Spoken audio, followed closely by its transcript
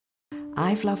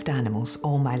I've loved animals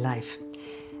all my life,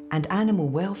 and animal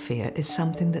welfare is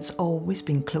something that's always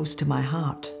been close to my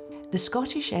heart. The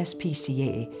Scottish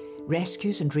SPCA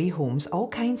rescues and rehomes all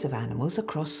kinds of animals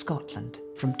across Scotland.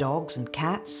 From dogs and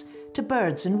cats to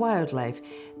birds and wildlife,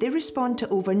 they respond to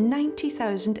over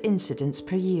 90,000 incidents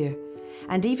per year.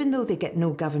 And even though they get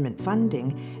no government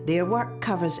funding, their work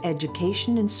covers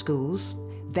education in schools,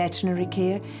 veterinary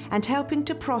care, and helping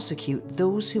to prosecute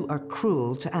those who are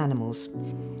cruel to animals.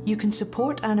 You can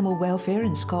support animal welfare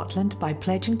in Scotland by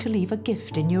pledging to leave a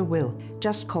gift in your will.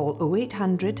 Just call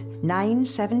 0800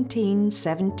 917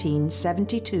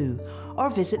 1772 or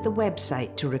visit the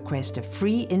website to request a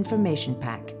free information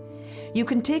pack. You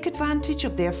can take advantage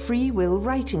of their free will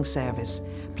writing service,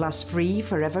 plus free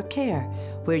forever care,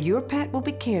 where your pet will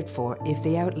be cared for if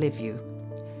they outlive you.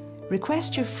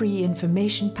 Request your free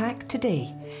information pack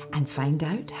today and find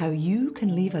out how you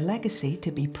can leave a legacy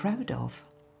to be proud of.